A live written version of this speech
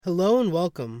Hello and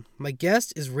welcome. My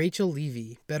guest is Rachel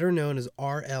Levy, better known as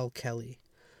R.L. Kelly.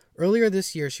 Earlier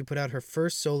this year, she put out her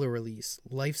first solo release,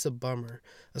 Life's a Bummer,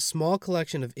 a small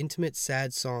collection of intimate,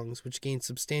 sad songs which gained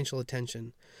substantial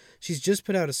attention. She's just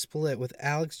put out a split with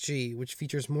Alex G, which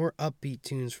features more upbeat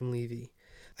tunes from Levy.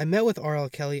 I met with R.L.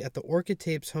 Kelly at the Orchid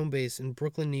Tapes home base in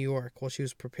Brooklyn, New York, while she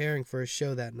was preparing for a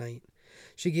show that night.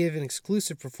 She gave an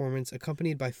exclusive performance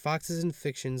accompanied by Foxes and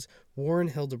Fiction's Warren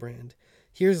Hildebrand.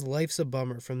 Here's Life's a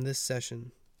Bummer from this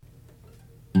session.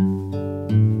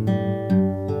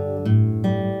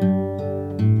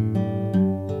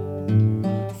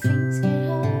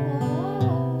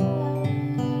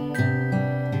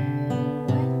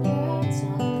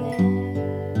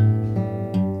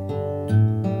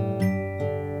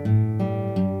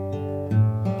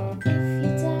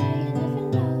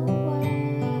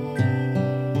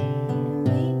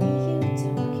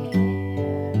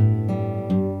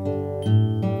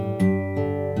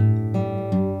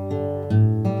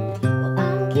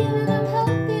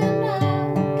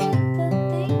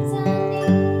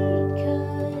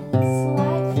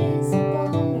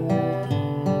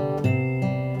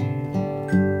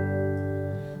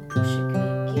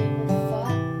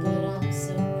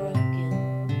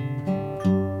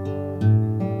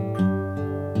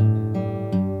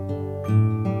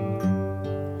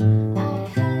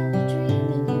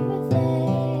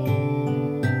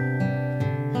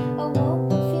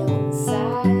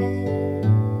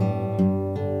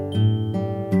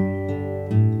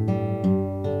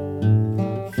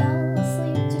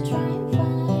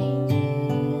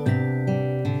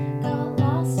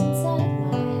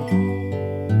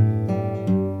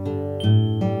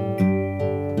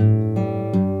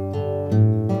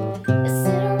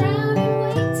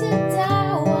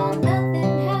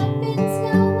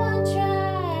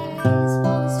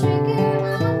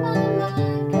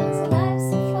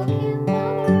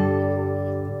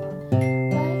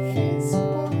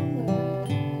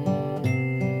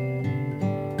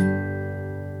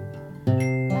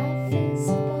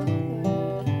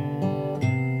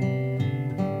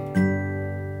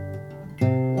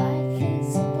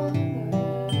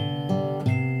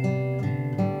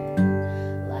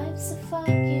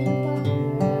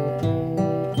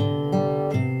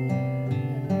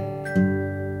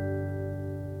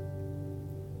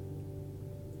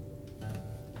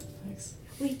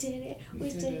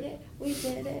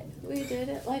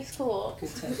 Life's cool.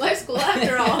 Life's cool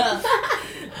after all.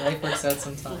 Life works out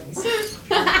sometimes.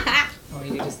 All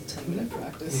you need is the 10-minute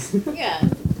practice. Yeah.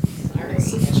 Sorry.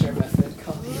 Signature method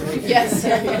copyright. Yes,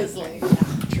 seriously.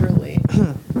 Yeah, truly.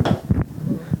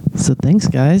 So thanks,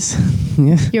 guys.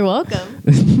 You're welcome.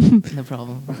 No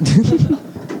problem.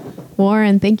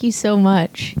 Warren, thank you so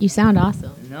much. You sound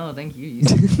awesome. No, thank you. You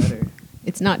sound better.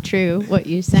 It's not true what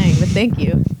you sang, but thank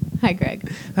you. Hi,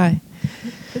 Greg. Hi.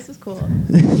 This is cool.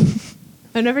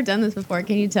 I've never done this before.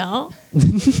 Can you tell?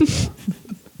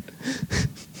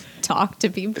 Talk to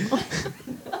people.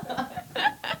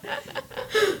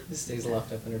 This stays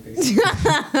locked up in her face.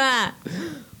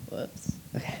 Whoops.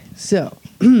 Okay, so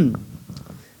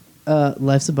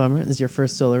Life's a Bummer is your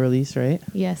first solo release, right?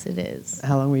 Yes, it is.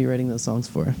 How long were you writing those songs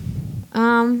for?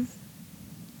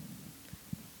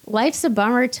 Life's a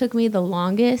Bummer took me the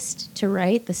longest to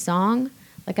write the song.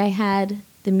 Like, I had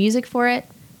the music for it,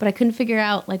 but I couldn't figure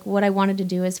out like what I wanted to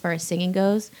do as far as singing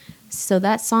goes. So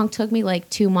that song took me like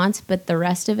 2 months, but the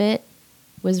rest of it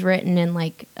was written in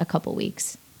like a couple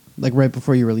weeks. Like right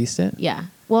before you released it? Yeah.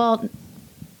 Well,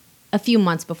 a few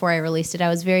months before I released it, I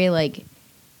was very like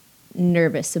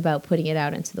nervous about putting it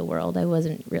out into the world. I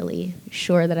wasn't really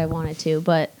sure that I wanted to,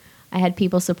 but I had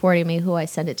people supporting me who I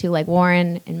sent it to, like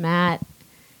Warren and Matt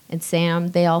and Sam.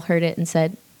 They all heard it and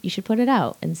said, you should put it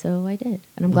out. And so I did.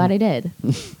 And I'm glad I did.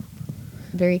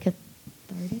 Very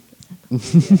cathartic?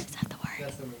 Is that the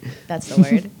word? That's the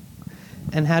word.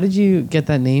 And how did you get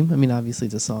that name? I mean, obviously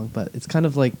it's a song, but it's kind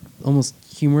of like almost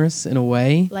humorous in a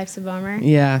way. Life's a Bummer?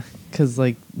 Yeah, because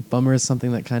like bummer is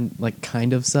something that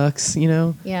kind of sucks, you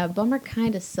know? Yeah, bummer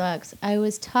kind of sucks. I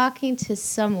was talking to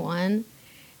someone,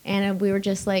 and we were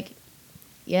just like,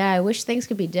 yeah, I wish things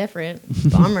could be different.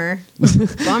 Bummer.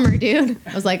 Bummer, dude.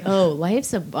 I was like, oh,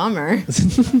 life's a bummer.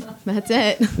 That's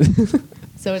it.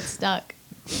 So it stuck.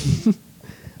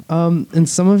 And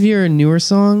some of your newer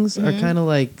songs are kind of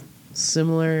like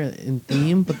similar in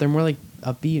theme, but they're more like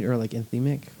upbeat or like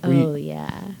anthemic.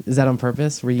 Yeah. Is that on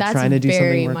purpose? Were you trying to do something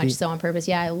very more much upbeat? so on purpose.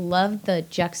 Yeah, I love the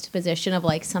juxtaposition of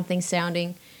like something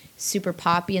sounding super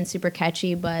poppy and super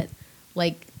catchy, but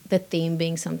like the theme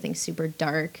being something super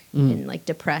dark and like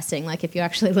depressing. Like if you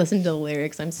actually listen to the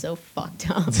lyrics, I'm so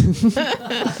fucked up.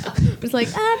 It's like,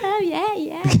 oh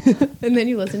yeah. And then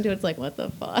you listen to it, it's like, what the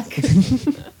fuck?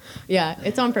 Yeah,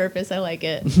 it's on purpose. I like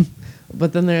it.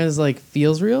 But then there's like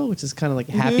Feels Real, which is kind of like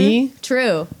happy.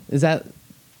 True. Is that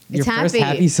your It's first happy.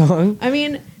 happy song? I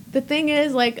mean, the thing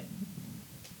is, like,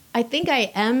 I think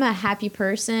I am a happy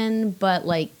person, but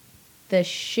like the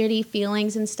shitty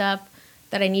feelings and stuff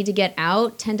that I need to get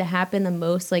out tend to happen the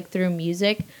most like through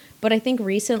music. But I think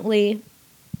recently,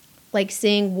 like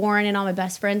seeing Warren and all my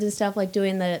best friends and stuff, like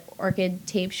doing the Orchid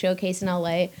Tape Showcase in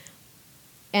LA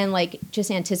and like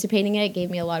just anticipating it gave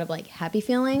me a lot of like happy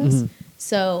feelings.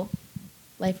 So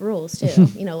life rules too.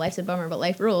 You know, life's a bummer, but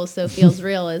life rules. So Feels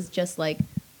Real is just like,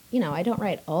 you know, I don't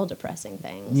write all depressing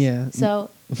things. Yeah. So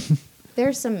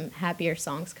there's some happier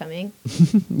songs coming.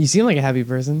 You seem like a happy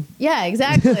person. Yeah,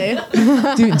 exactly.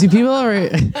 Do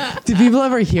people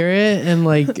ever hear it and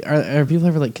like are people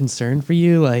ever like concerned for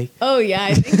you? Like, Oh yeah,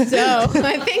 I think so.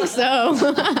 I think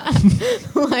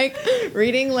so. Like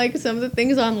reading like some of the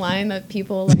things online that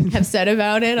people like have said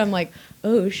about it, I'm like,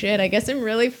 oh shit, I guess I'm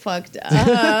really fucked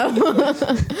up.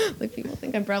 Like people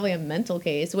think I'm probably a mental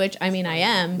case, which I mean I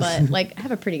am, but like I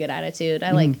have a pretty good attitude.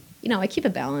 I like, you know, I keep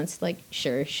it balanced. Like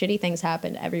sure, shitty things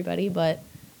happen to everybody, but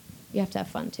you have to have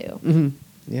fun too.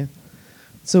 yeah.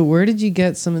 So where did you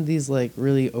get some of these like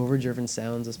really overdriven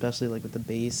sounds, especially like with the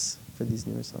bass for these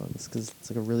newer songs? Because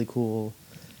it's like a really cool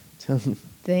tone.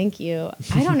 Thank you.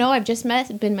 I don't know. I've just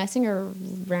been messing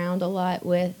around a lot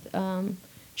with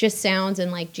just sounds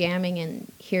and like jamming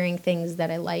and hearing things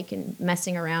that I like and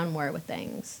messing around more with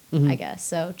things, I guess.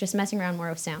 So just messing around more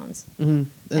with sounds. And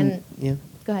yeah.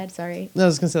 go ahead. Sorry. No, I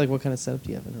was gonna say like what kind of setup do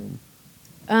you have at home?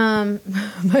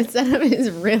 My setup is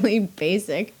really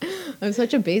basic. I'm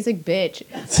such a basic bitch.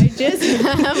 I just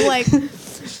have like,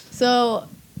 so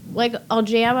like I'll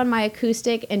jam on my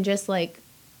acoustic and just like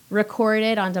record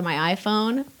it onto my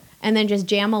iPhone and then just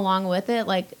jam along with it,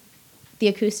 like the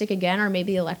acoustic again, or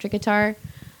maybe the electric guitar.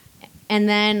 And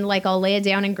then like I'll lay it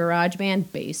down in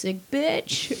GarageBand, basic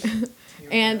bitch.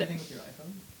 And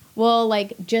well,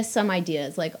 like just some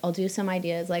ideas, like I'll do some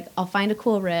ideas, like I'll find a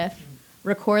cool riff,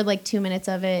 record like 2 minutes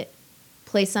of it,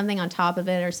 play something on top of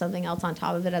it or something else on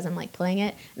top of it as I'm like playing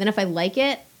it. And then if I like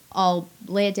it, I'll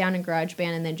lay it down in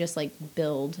GarageBand and then just like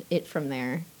build it from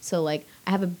there. So like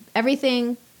I have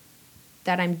everything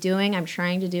that I'm doing, I'm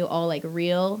trying to do all like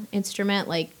real instrument,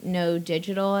 like no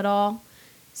digital at all.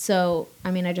 So,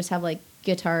 I mean, I just have like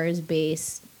guitars,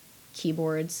 bass,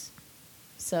 keyboards.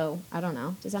 So, I don't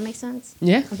know. Does that make sense?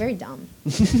 Yeah. I'm very dumb.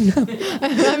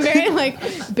 I'm very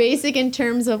like basic in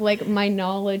terms of like my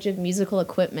knowledge of musical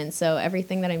equipment. So,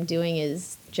 everything that I'm doing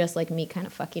is just like me kind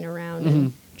of fucking around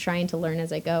and trying to learn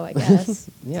as I go, I guess.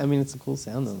 Yeah, I mean it's a cool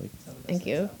sound though. Like, Thank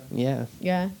you. yeah.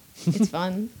 Yeah. It's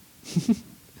fun.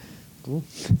 Cool.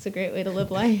 It's a great way to live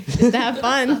life. Just to have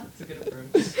fun. It's a good approach.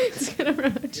 It's a good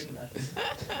approach. Good method.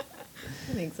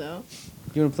 I think so.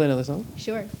 You want to play another song?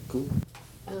 Sure. Cool.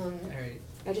 All right.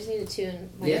 I just need to tune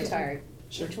my Yeah. guitar.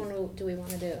 Sure. Which one do we want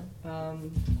to do?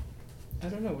 I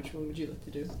don't know. Which one would you like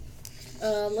to do?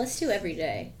 Let's do Every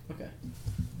Day. Okay.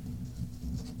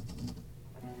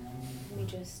 Let me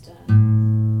just.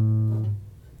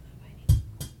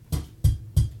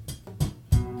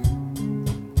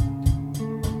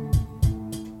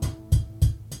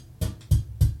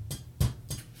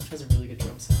 Has a really good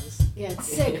drum sounds. Yeah, it's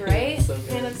sick, right? So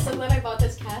good. Man, I'm so glad I bought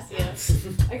this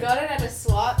Casio. I got it at a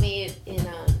swap meet in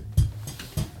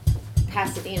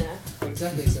Pasadena.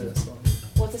 Exactly. So this one.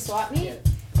 What's a swap meet? Yeah.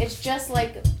 It's just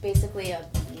like basically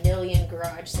 1 million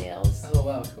garage sales. Oh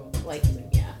wow, cool. Like,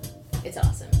 yeah, it's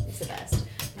awesome. It's the best.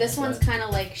 This one's kind of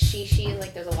like shishi,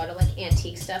 like there's a lot of like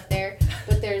antique stuff there,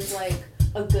 but there's like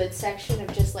a good section of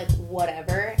just like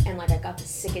whatever, and like I got the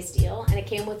sickest deal, and it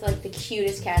came with like the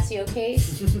cutest Casio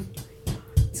case.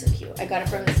 So cute. I got it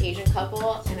from this Asian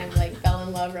couple, and I like fell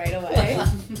in love right away.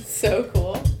 So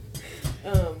cool.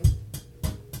 Yeah,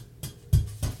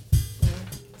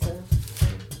 so,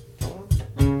 cool.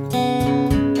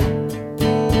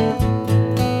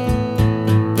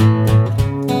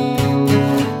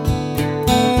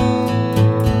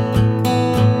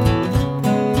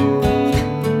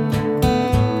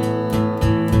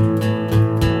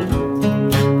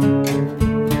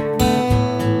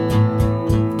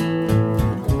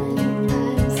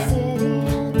 I'm sitting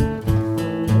on the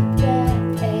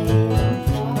bed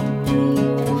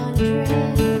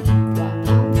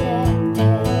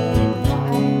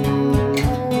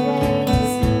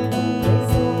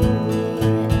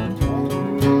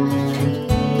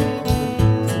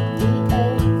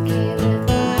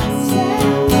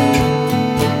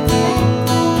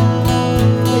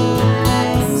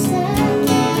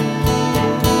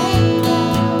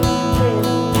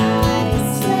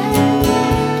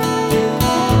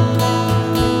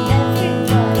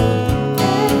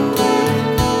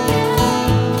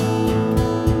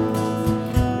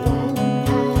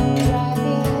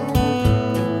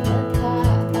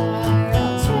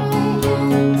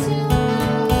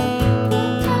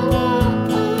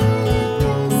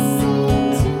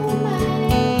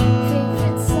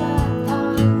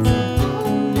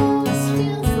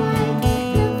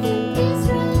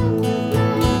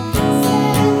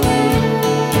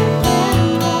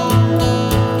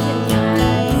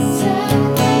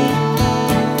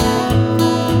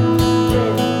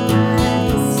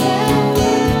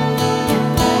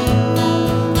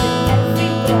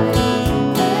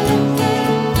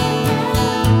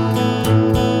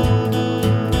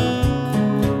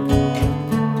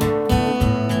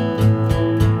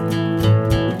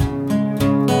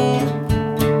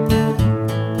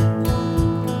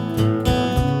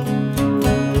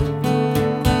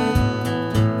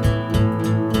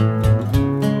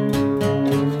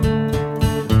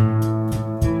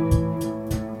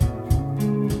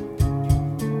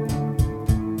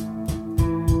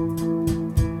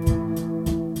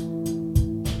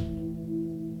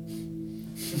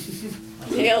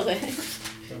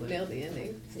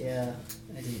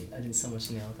I didn't so much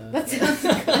nail that. That sounds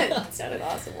good. That sounded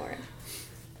awesome, Warren.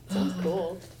 Sounds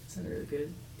cool. Sounded really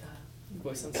good. Yeah. Your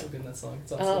voice sounds so good in that song.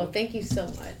 It's Oh, awesome. thank you so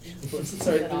much.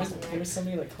 Sorry, Sounded awesome, there Warren. was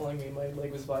somebody like calling me. My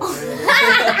leg was vibrating.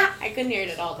 I couldn't hear it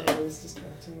at all. It was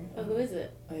distracting. Oh, who is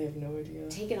it? I have no idea.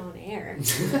 Take it on air.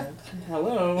 Yeah.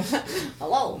 Hello.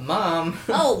 Hello. Mom.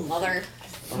 Oh, mother.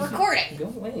 I'm recording. Go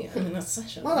away. I'm in a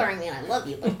session. Mother, I mean, I love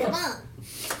you, but come on.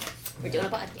 We're doing a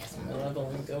podcast. My love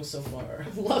only goes so far.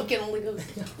 Love can only go.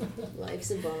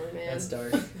 Life's a bummer, man. That's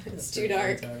dark. It's too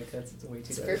dark. That's way too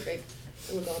It's dark. perfect.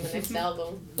 We'll go on the next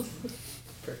album.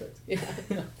 Perfect. Yeah,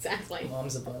 exactly.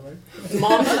 Mom's a bummer.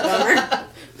 Mom's a bummer.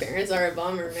 Parents are a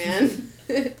bummer, man.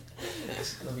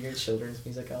 Love your children's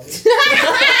music album.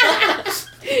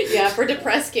 Yeah, for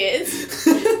depressed kids.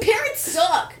 Parents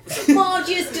suck. Mom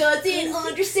just doesn't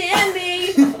understand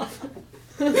me.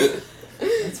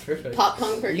 That's perfect. Pop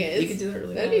punk for kids. You could do that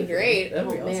really That'd well. be great.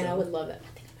 That'd be Oh man, awesome. I would love that. I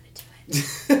think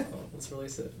I'm gonna do it. Oh, let's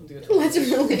release it. We'll do it. Let's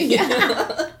really,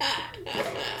 yeah.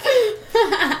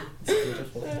 It's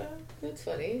beautiful. That's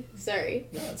funny. Sorry.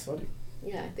 No, it's funny.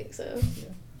 Yeah, I think so.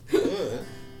 Yeah.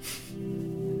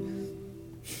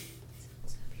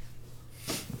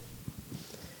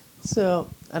 So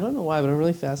I don't know why, but I'm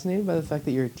really fascinated by the fact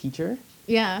that you're a teacher.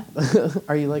 Yeah,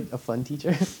 Are you like a fun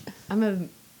teacher?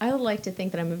 I would like to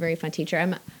think that I'm a very fun teacher.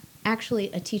 I'm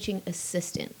actually a teaching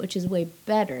assistant, which is way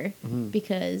better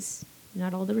because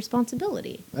not all the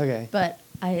responsibility. Okay. But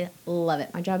I love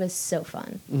it. My job is so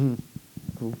fun. Mm-hmm.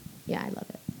 Cool. Yeah, I love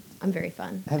it. I'm very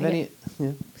fun. Have I any? get-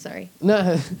 Yeah. Sorry.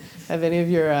 No. Have any of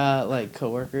your like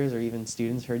coworkers or even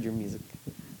students heard your music?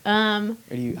 Or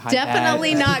do you hide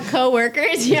Definitely that? not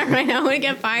coworkers. Yeah, right. I would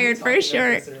get fired for We talked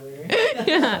sure. about this earlier.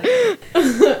 Yeah.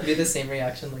 Be the same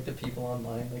reaction like the people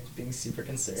online, like being super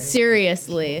concerned.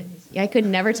 Seriously. Yeah, I could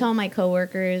never tell my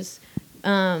coworkers.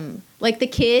 Like the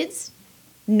kids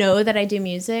know that I do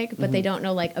music, but they don't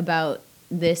know like about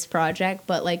this project.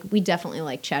 But like we definitely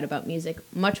like chat about music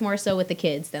much more so with the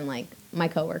kids than like my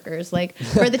coworkers. Like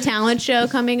for the talent show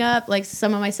coming up, like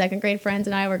some of my second grade friends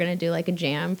and I were gonna do like a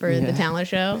jam for the Yeah. talent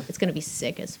show. It's gonna be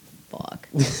sick as fuck.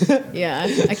 Yeah,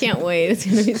 I can't wait. It's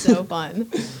gonna be so fun.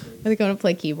 I think I'm gonna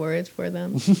play keyboards for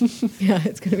them. Yeah,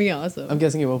 it's gonna be awesome. I'm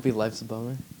guessing it won't be Life's a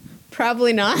Bummer.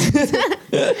 Probably not.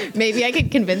 Maybe I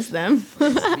could convince them.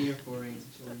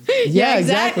 Yeah,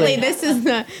 exactly. This is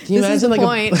the Can you this is imagine the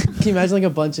like point. can you imagine like a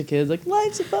bunch of kids like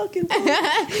Life's a fucking bummer?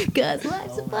 Cause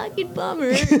life's a fucking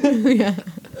bummer. Yeah,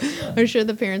 I'm sure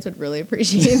the parents would really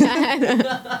appreciate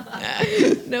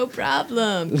that. No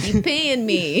problem. Keep paying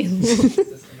me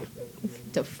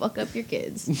to fuck up your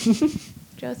kids.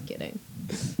 Just kidding.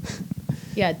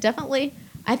 Yeah, definitely.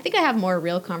 I think I have more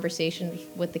real conversations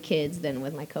with the kids than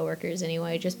with my coworkers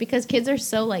anyway, just because kids are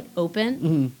so like open.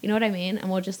 Mhm. You know what I mean? And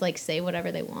will just like say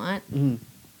whatever they want. Mhm.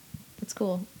 It's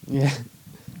cool. Yeah.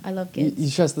 I love You, kids.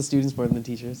 you trust the students more than the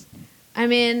teachers. I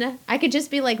mean, I could just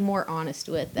be like more honest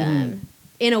with them.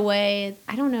 In a way,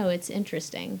 I don't know, it's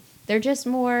interesting. They're just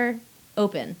more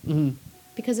open Mm-hmm.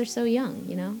 because they're so young,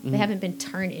 you know? They haven't been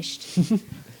tarnished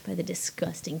by the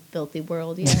disgusting, filthy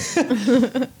world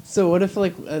yet. So what if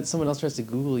like someone else tries to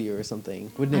Google you or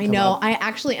something? Wouldn't it I come know. up? I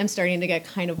actually am starting to get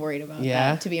kind of worried about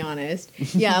Yeah? that, to be honest.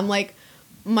 Yeah, I'm like,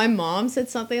 my mom said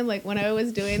something like when I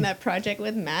was doing that project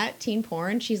with Matt, teen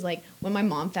porn. She's like, when my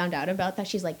mom found out about that,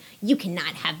 she's like, you cannot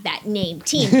have that name,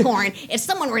 teen porn. If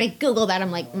someone were to Google that,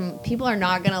 I'm like, people are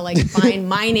not gonna like find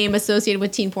my name associated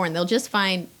with teen porn. They'll just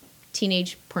find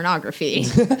teenage pornography,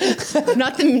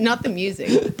 not the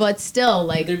music, but still Would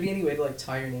like there be any way to like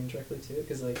tie your name directly to it?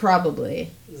 Because like probably.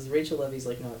 this Rachel Levy's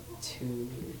like not too.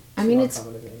 I mean, it's-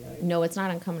 uncommon of a name, right? No, it's not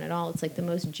uncommon at all. It's like the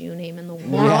most Jew name in the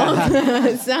world.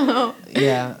 Yeah. So.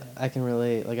 Yeah, I can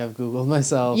relate. Like I've Googled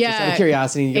myself just out Yeah, of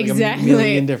curiosity. You get like exactly. a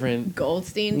million different.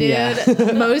 Goldstein, dude.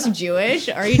 Yeah. Most Jewish.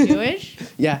 Are you Jewish?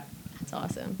 Yeah. That's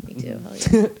awesome. Me too. Hell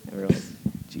yeah. Everyone's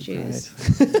Jews.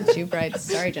 Jew bride.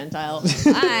 Sorry, Gentile.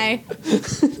 Bye.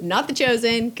 Not the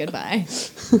chosen. Goodbye.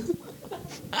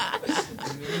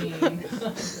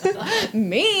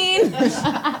 Mean.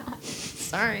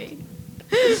 Sorry.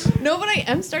 No, but I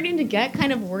am starting to get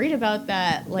kind of worried about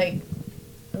that. Like,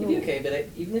 It'd be okay, but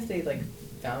even if they like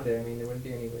found it, I mean, there wouldn't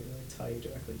be any way to like tie you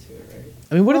directly to it, right?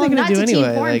 I mean, what well, are they not gonna do to anyway?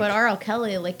 teen porn, Like, but R.L.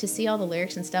 Kelly, like to see all the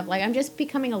lyrics and stuff. Like, I'm just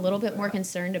becoming a little bit more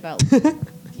concerned about.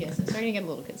 Yes, I'm starting to get a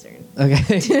little concerned.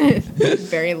 okay.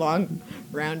 Very long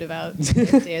roundabout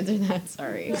to answer that.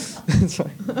 Sorry. That's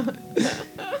fine.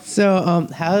 So,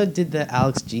 how did the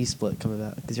Alex G split come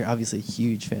about? Because you're obviously a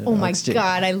huge fan of Oh my Alex G.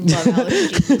 god, I love Alex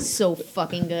G. He's so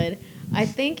fucking good. I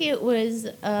think it was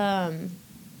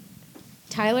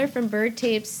Tyler from Bird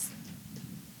Tapes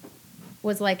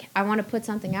was like, I want to put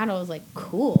something out, I was like,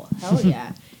 cool, hell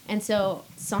yeah. And so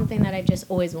something that I just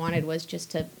always wanted was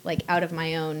just to, like, out of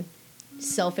my own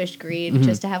selfish greed,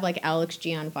 just to have, like, Alex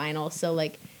G on vinyl. So,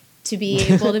 like, to be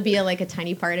able to be a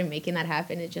tiny part in making that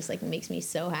happen, it just, like, makes me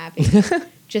so happy.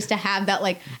 Just to have that,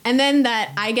 like, and then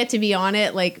that I get to be on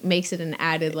it, like, makes it an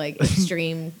added, like,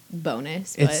 extreme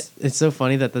bonus. But It's so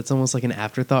funny that that's almost like an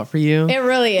afterthought for you. it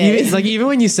really is. Even, like, even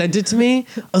when you sent it to me,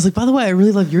 I was like, by the way, I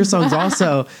really love your songs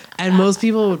also. And most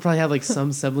people would probably have like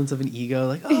some semblance of an ego,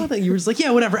 like, oh, that you were just like,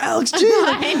 yeah, whatever, Alex G.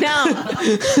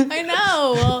 I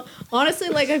know. Well, honestly,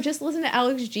 like, I've just listened to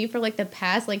Alex G for like the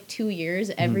past like 2 years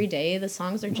every day. The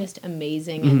songs are just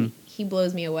amazing, and he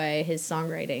blows me away, his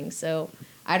songwriting. So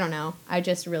I don't know. I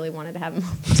just really wanted to have him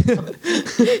on.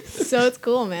 So it's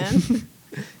cool, man.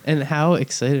 And how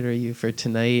excited are you for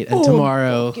tonight and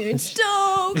tomorrow? Fucking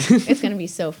stoked. It's gonna be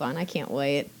so fun. I can't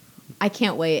wait.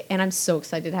 And I'm so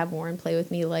excited to have Warren play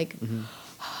with me. Like,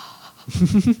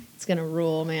 it's gonna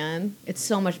rule, man. It's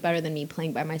so much better than me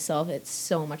playing by myself. It's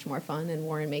so much more fun, and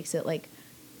Warren makes it like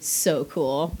so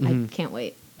cool. I can't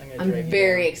wait. I'm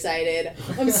very excited.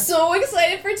 I'm so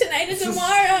excited for tonight and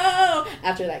tomorrow.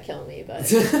 After that, kill me, but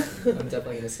I'm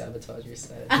definitely gonna sabotage your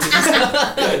set.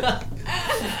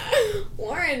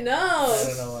 Warren, no. I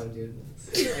don't know why I'm doing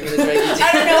this. I'm gonna drag you down.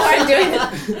 I don't know why I'm doing it.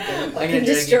 I'm I gonna can drag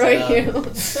destroy down. you.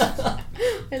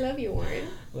 I love you, Warren.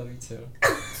 Love you too.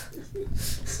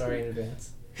 Sorry in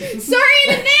advance. Sorry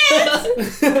in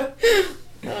advance.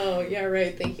 Oh, yeah,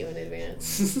 right. Thank you in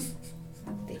advance.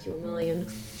 Thank you a million.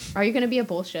 Are you going to be at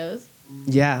both shows?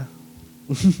 Yeah.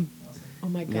 Oh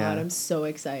my God, Yeah. I'm so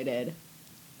excited.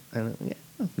 I don't know.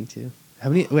 Yeah, me too. How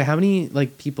many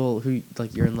like people who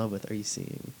like you're in love with are you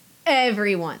seeing?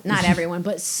 Everyone. Not everyone,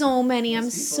 but so many. I'm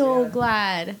so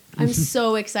glad. I'm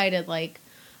so excited. Like,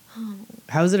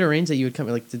 How is it arranged that you would come?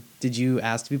 Like, did you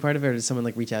ask to be part of it, or did someone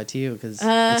like reach out to you? Because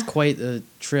it's quite a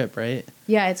trip, right?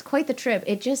 yeah, it's quite the trip.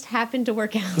 It just happened to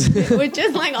work out. Which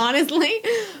is like, honestly,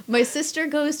 my sister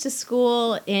goes to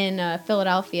school in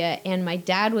Philadelphia, and my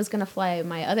dad was going to fly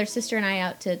my other sister and I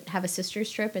out to have a sister's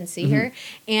trip and see her.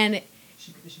 And Is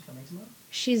she coming tomorrow?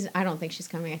 I don't think she's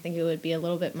coming. I think it would be a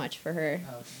little bit much for her.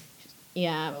 Oh, okay.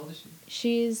 Yeah. How old is she?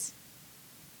 She's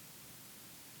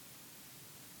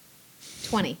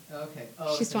 20. Oh, okay.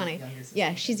 Oh, She's so 20. younger sister.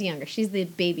 Yeah, she's younger. She's the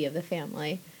baby of the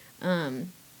family. And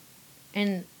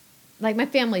like my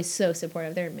family's so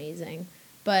supportive. They're amazing.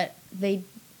 But they,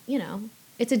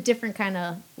 it's a different kind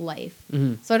of life.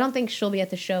 So I don't think she'll be at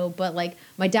the show, but like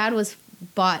my dad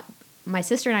bought my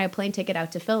sister and I a plane ticket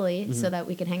out to Philly so that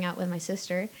we could hang out with my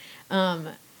sister.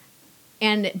 But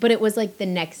it was like the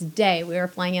next day. We were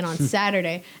flying in on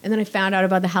Saturday, and then I found out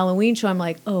about the Halloween show. I'm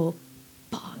like, oh,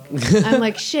 fuck. I'm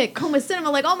like, shit, Coma Cinema.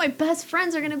 Like, all my best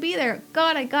friends are gonna be there.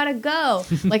 God, I gotta go.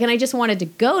 Like, and I just wanted to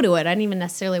go to it. I didn't even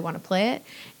necessarily want to play it,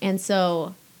 and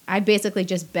so I basically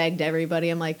just begged everybody.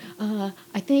 I'm like,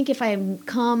 I think if I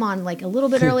come on like a little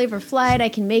bit early for flight, I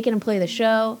can make it and play the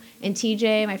show. And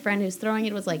TJ, my friend who's throwing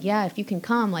it, was like, yeah, if you can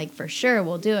come, like for sure,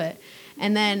 we'll do it.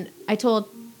 And then I told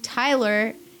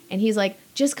Tyler. And he's like,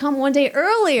 just come one day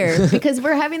earlier because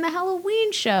we're having the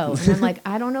Halloween show. And I'm like,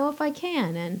 I don't know if I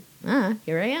can. And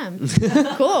here I am.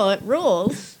 Cool, it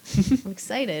rules. I'm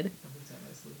excited.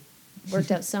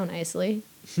 Worked out so nicely.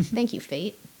 Thank you,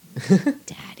 Fate.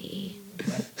 Daddy.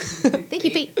 Thank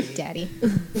you, Fate. Daddy.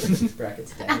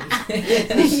 Brackets daddy.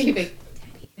 Thank you, Fate.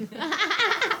 Daddy.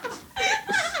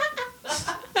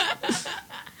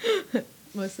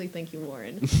 Mostly thank you,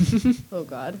 Warren. Oh,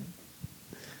 God.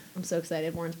 I'm so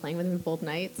excited. Warren's playing with me both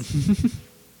nights.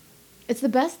 It's the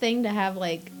best thing to have,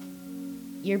 like,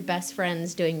 your best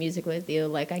friends doing music with you.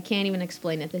 Like, I can't even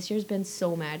explain it. This year's been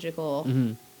so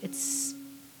magical. It's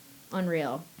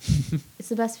unreal. It's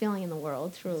the best feeling in the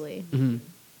world, truly.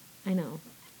 I know.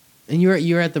 And you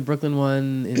were at the Brooklyn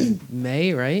one in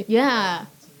May, right? Yeah.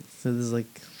 So this is like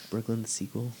Brooklyn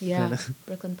sequel. Yeah. Kinda.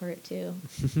 Brooklyn Part 2.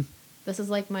 This is,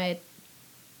 like, my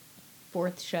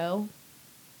 4th show.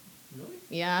 Really?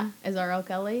 Yeah, as R.L.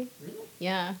 Kelly. Really?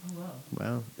 Yeah. Oh, wow.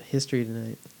 Wow, history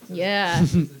tonight. Yeah.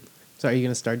 So are you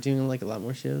gonna start doing like a lot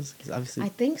more shows? Because obviously, I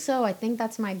think so. I think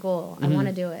that's my goal. I want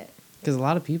to do it. because a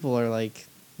lot of people are like,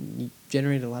 you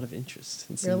generate a lot lot of interest.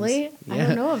 it seems. Really? I Yeah.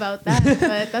 don't know about that,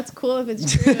 but that's cool if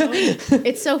it's true.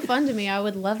 It's so fun to me. I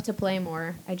would love to play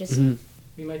more. I just...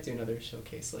 We might do another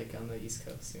showcase like on the East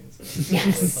Coast soon. So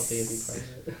Yes. I'll be part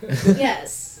of it.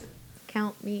 Yes.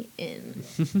 Count me in.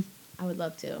 I would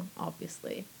love to,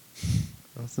 obviously.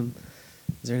 Awesome.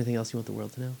 Is there anything else you want the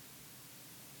world to know?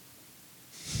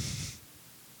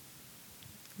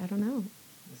 I don't know.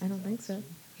 I don't think so.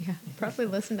 Yeah. Probably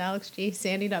listen to Alex G.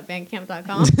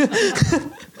 Sandy.bandcamp.com.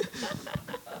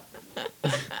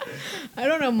 I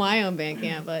don't know my own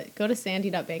Bandcamp, but go to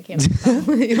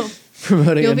sandy.bandcamp.com.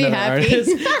 Promoting You'll be another happy.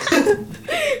 artist.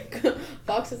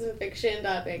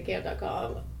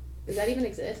 Foxesandfiction.bandcamp.com. Does that even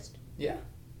exist? Yeah.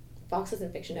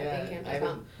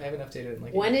 Foxesandfiction.bandcamp.com. I haven't updated it in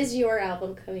like. When is your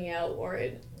album coming out,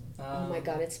 Warren? Oh Um, my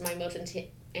god, it's my most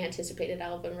anticipated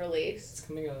album release. It's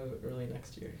coming out early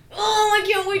next year. Oh, I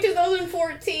can't wait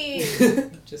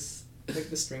 2014! Just like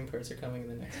the string parts are coming in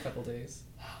the next couple days.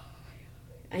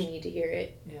 I need to hear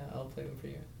it. Yeah, I'll play them for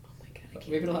you. Oh my god, I But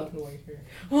can't maybe it'll wait. happen while you're here.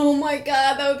 Oh my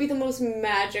god, that would be the most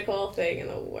magical thing in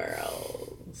the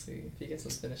world. We'll see. If he gets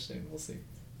us finished soon, we'll see.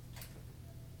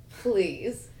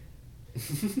 Please.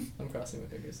 I'm crossing my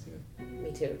fingers too.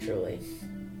 Me too, truly.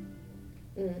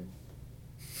 Mm.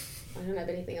 I don't have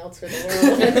anything else for the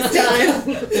world at this time.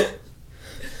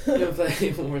 You want to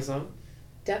play one more song?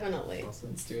 Definitely. Awesome.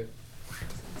 Let's do it.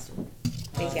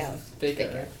 Fake out. Fake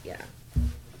out, right? Yeah.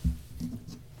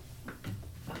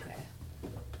 Okay.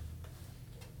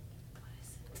 What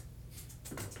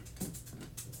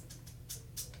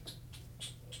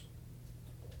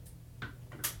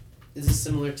is Is this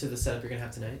similar to the setup you're gonna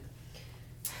have tonight?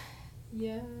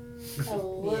 Yeah. A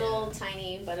little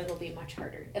tiny, but it'll be much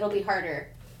harder. It'll be harder,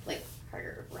 like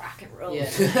harder rock and roll. Yeah.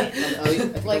 tonight. I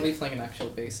think Like- I'll be playing an actual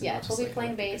bass. And Yeah, not he'll just, be like, playing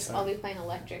electric bass, guitar. I'll be playing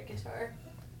electric guitar.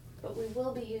 But we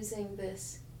will be using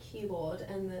this keyboard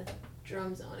and the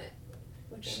drums on it,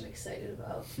 which I'm excited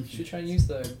about. Should we try and use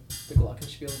the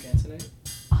Glockenspiel again tonight?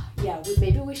 Yeah,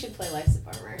 maybe we should play Life's a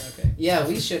Bummer. Okay. Yeah,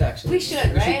 we should actually. We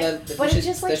should, right? that But should, it's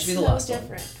just like that should be so the last one.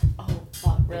 different. Oh,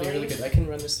 fuck, It'd really? be really good. I can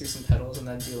run this through some pedals and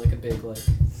then do like a big like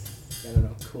I don't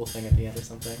know, cool thing at the end or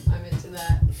something. I'm into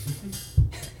that.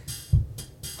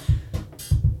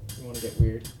 You want to get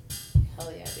weird?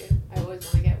 Hell yeah, dude. I always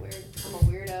want to get weird. I'm a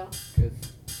weirdo. Good.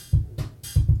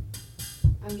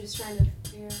 I'm just trying to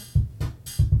figure out.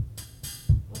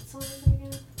 What song is it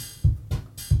again?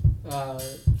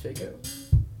 Fake out.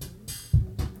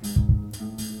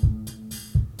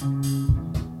 I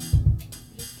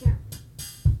just can't.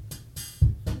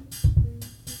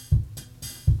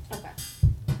 Okay.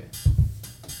 Okay.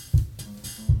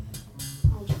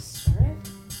 I'll just start it.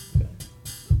 Okay.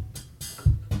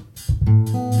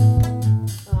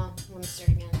 Let me start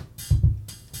again.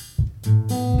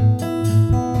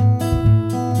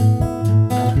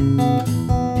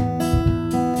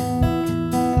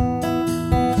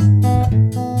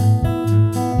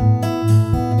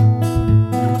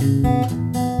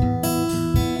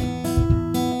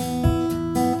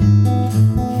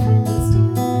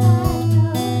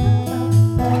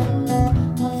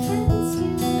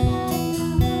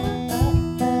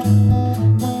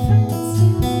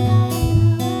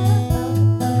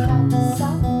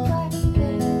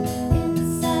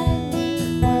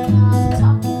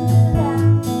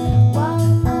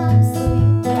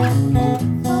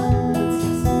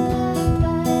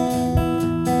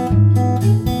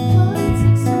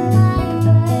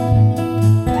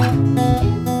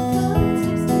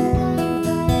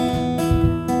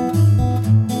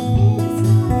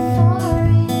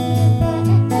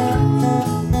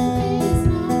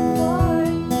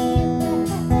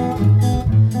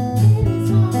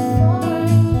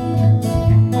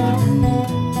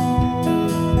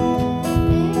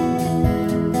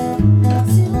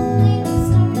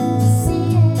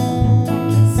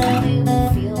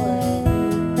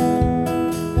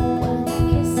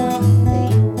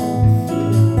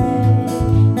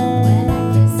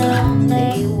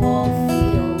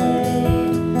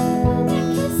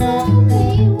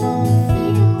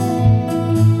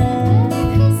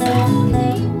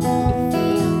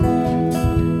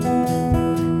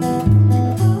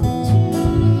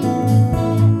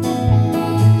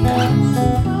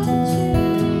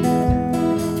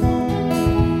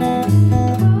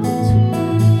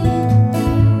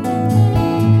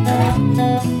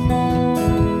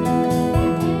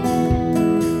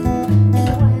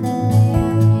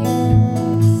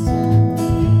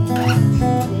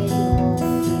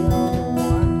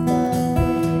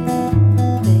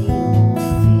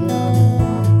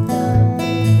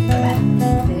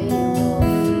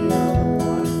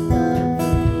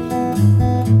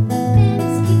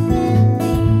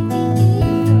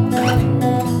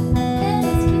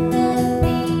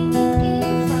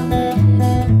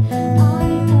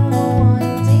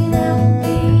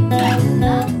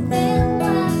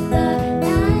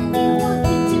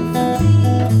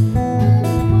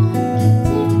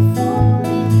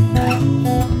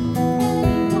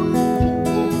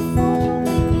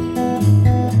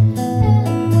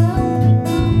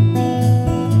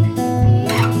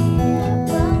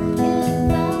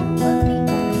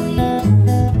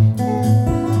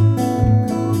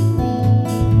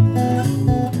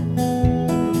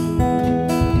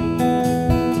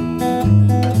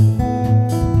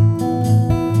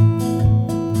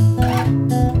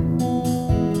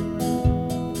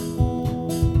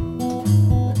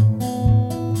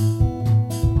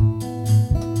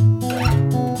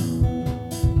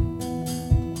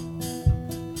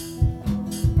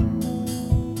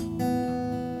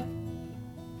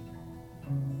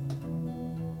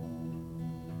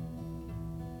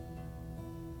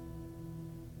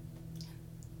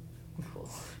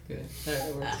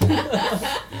 It worked.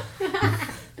 That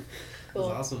Cool.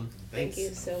 was awesome. Thank Thanks. you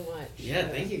so much. Yeah,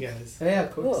 thank you guys. Oh, yeah,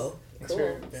 of course. Cool. Thanks Cool.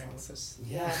 for bearing with us.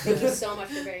 Yeah, thank you so much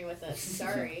for bearing with us.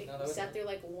 Sorry, No, that we was- sat through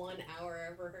like 1 hour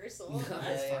of rehearsal. No,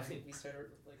 that's Yeah, fine. we started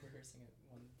like rehearsing at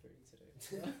 1:30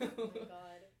 today. Oh my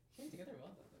god.